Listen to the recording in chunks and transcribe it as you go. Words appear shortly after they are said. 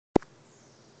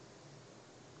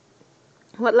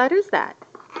What letter is that?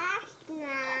 X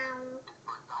now.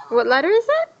 What letter is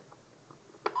it?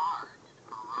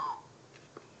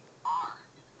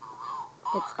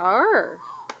 It's R.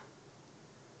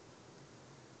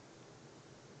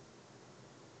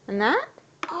 And that?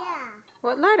 Yeah.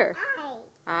 What letter? I.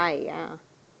 I, yeah.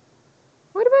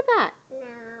 What about that?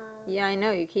 No. Yeah, I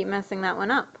know. You keep messing that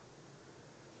one up.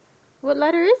 What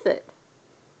letter is it?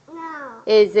 No.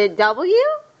 Is it W?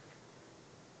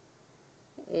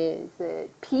 Is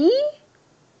it P?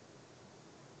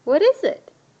 What is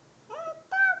it?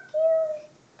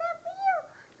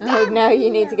 Oh, now you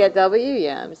need to get W?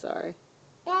 Yeah, I'm sorry.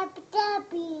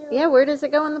 W. Yeah, where does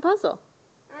it go in the puzzle?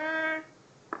 Uh,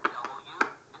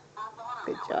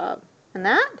 Good job. And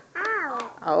that?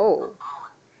 ow. Oh.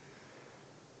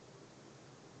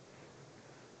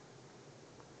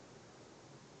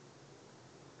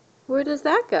 Where does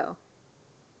that go?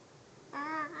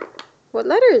 What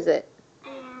letter is it?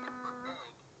 No.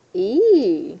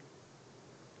 E.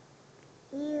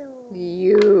 U.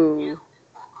 U.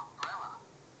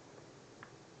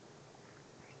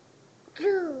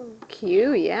 Q.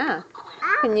 Q, yeah.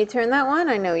 Can you turn that one?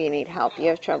 I know you need help. You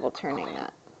have trouble turning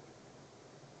that.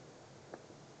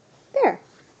 There.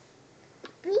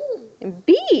 B. And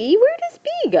B? Where does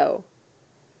B go?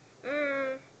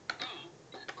 Hey.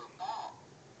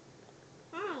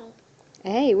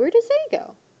 A, where does A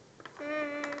go?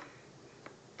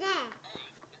 There.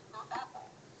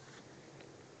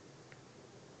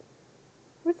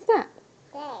 What's that?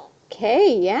 There.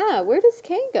 K, yeah. Where does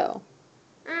K go?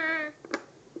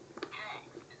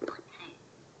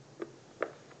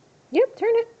 Yep, turn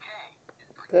it.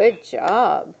 Good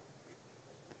job.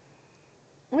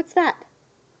 What's that?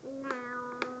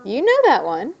 No. You know that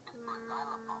one.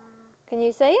 No. Can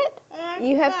you say it?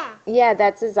 You have, There. yeah,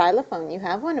 that's a xylophone. You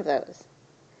have one of those.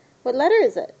 What letter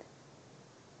is it?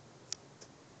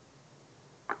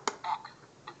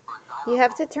 You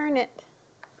have to turn it.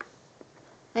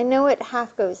 I know it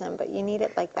half goes in, but you need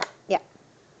it like that. Yeah.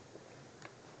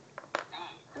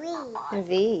 V.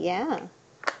 V, yeah.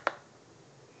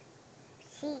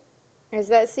 C. Is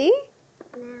that C?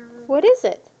 No. What is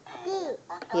it? D.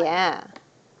 Yeah.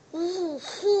 E.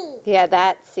 C. Yeah,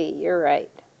 that's C. You're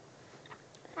right.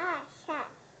 S.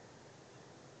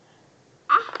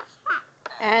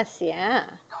 S,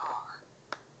 yeah.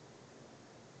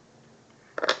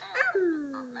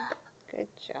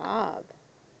 Good job.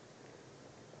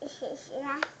 This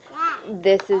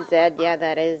is Z. Yeah,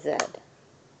 that is Z.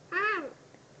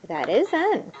 That is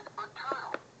N.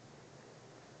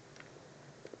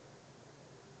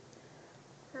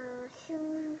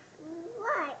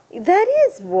 What? That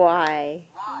is Y.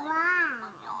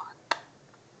 Why?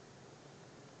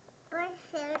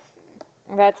 What's this?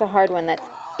 That's a hard one. That's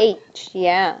H.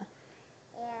 Yeah.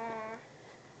 Yeah.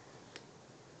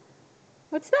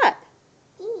 What's that?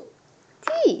 D.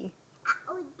 T.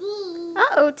 Oh, D.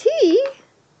 Uh-oh, T.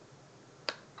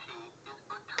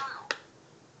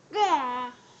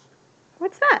 There.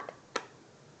 What's that?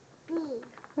 B.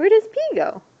 Where does P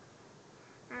go?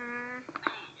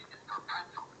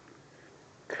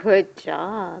 Good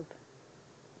job.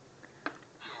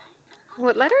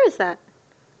 What letter is that?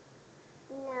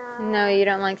 No. No, you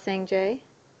don't like saying J?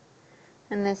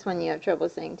 And this one you have trouble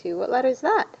saying too. What letter is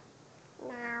that?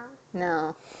 No.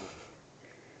 No.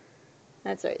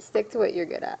 That's right. Stick to what you're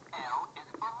good at.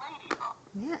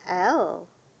 Yeah, L.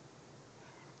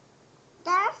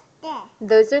 That's this.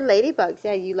 Those are ladybugs.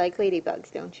 Yeah, you like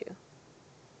ladybugs, don't you?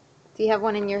 Do you have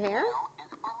one in your hair?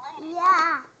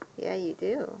 Yeah. Yeah, you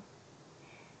do.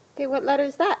 Okay, what letter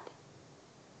is that?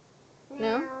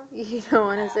 No? You don't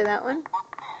want to say that one?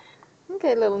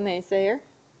 Okay, little naysayer.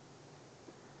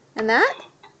 And that?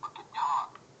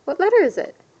 What letter is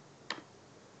it?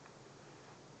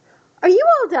 Are you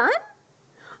all done?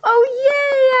 Oh,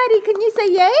 yay, Addie. Can you say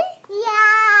yay?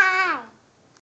 Yeah.